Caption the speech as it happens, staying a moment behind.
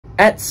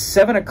At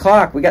 7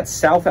 o'clock, we got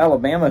South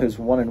Alabama, who's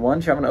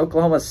 1-1, traveling to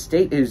Oklahoma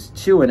State, who's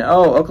 2-0.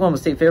 Oklahoma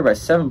State favored by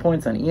 7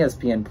 points on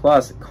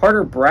ESPN+.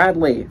 Carter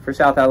Bradley for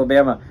South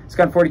Alabama. He's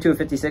gone 42 of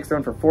 56,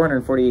 thrown for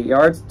 448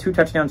 yards, 2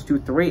 touchdowns, 3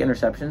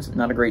 interceptions.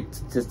 Not a great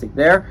statistic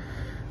there.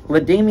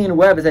 LaDamian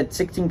Webb has had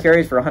 16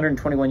 carries for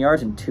 121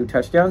 yards and 2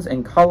 touchdowns.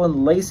 And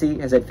Colin Lacey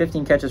has had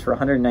 15 catches for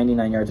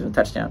 199 yards and a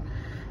touchdown.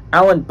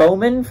 Alan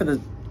Bowman for the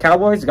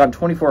Cowboys has gone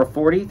 24 of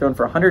 40, thrown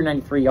for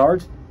 193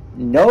 yards.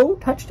 No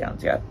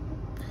touchdowns yet.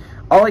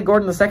 Ollie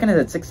Gordon II has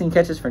had 16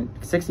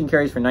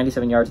 carries for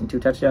 97 yards and 2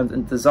 touchdowns,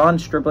 and Thazon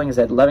Stribling has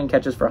had 11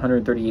 catches for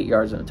 138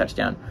 yards and a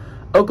touchdown.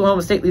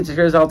 Oklahoma State leads the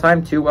series all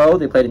time 2-0.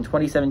 They played in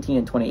 2017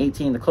 and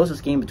 2018. The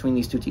closest game between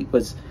these two teams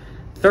was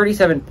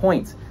 37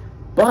 points.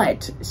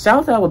 But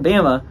South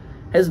Alabama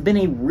has been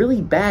a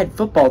really bad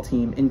football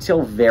team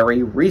until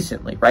very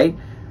recently, right?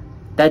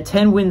 That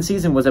 10-win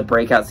season was a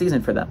breakout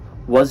season for them.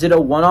 Was it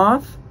a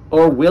one-off,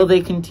 or will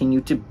they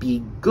continue to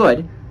be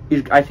good?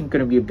 Is, I think,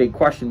 going to be a big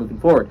question moving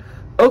forward.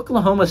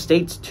 Oklahoma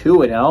State's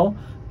 2-0,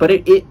 but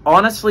it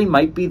honestly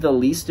might be the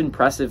least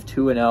impressive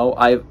 2-0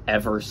 I've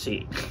ever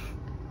seen.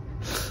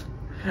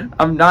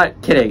 I'm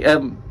not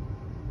kidding.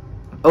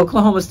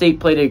 Oklahoma State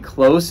played a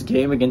close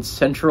game against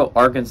Central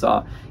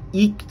Arkansas,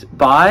 eked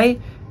by,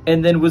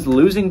 and then was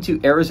losing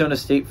to Arizona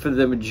State for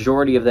the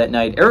majority of that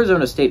night.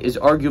 Arizona State is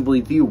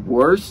arguably the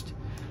worst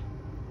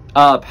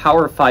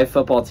Power 5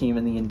 football team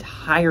in the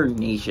entire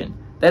nation.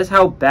 That is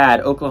how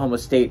bad Oklahoma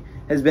State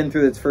has been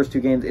through its first 2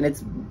 games, and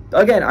it's,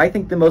 again, I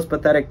think the most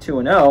pathetic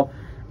 2-0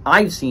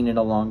 I've seen in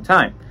a long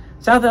time.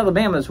 South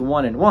Alabama's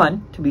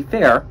 1-1. To be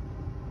fair,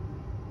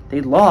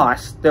 they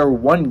lost their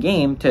one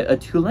game to a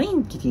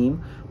Tulane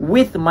team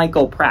with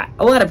Michael Pratt.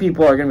 A lot of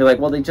people are going to be like,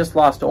 well, they just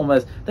lost to Ole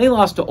Miss. They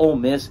lost to Ole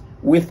Miss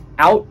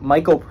without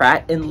Michael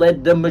Pratt and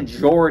led the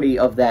majority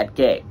of that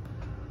game.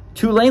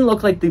 Tulane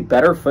looked like the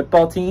better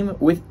football team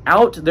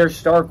without their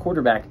star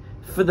quarterback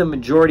for the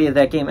majority of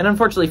that game. And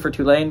unfortunately for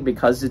Tulane,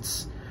 because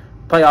it's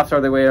playoffs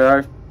are the way they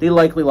are, they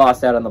likely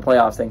lost out on the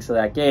playoffs thanks to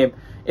that game.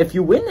 If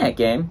you win that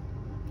game,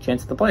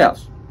 chance at the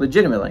playoffs,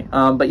 legitimately.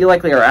 But you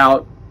likely are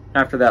out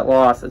after that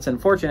loss. It's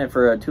unfortunate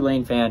for a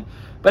Tulane fan,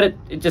 but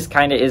it just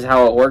kind of is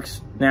how it works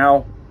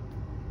now.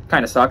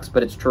 Kind of sucks,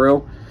 but it's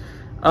true.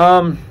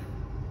 South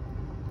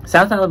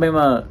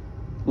Alabama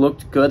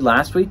looked good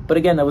last week, but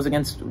again, that was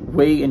against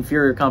way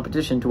inferior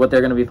competition to what they're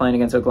going to be playing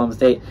against Oklahoma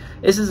State.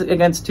 This is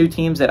against 2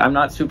 teams that I'm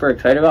not super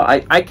excited about.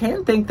 I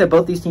can think that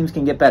both these teams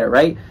can get better,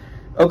 right?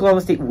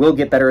 Oklahoma State will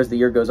get better as the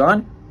year goes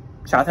on.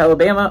 South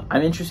Alabama,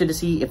 I'm interested to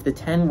see if the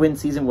 10-win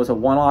season was a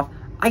one-off.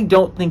 I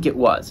don't think it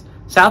was.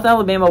 South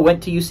Alabama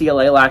went to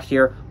UCLA last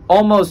year,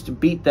 almost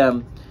beat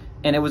them,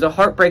 and it was a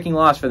heartbreaking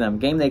loss for them,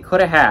 game they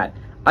could have had.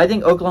 I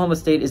think Oklahoma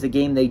State is the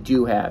game they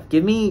do have.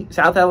 Give me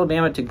South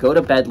Alabama to go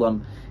to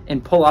Bedlam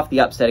and pull off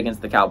the upset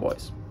against the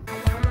Cowboys.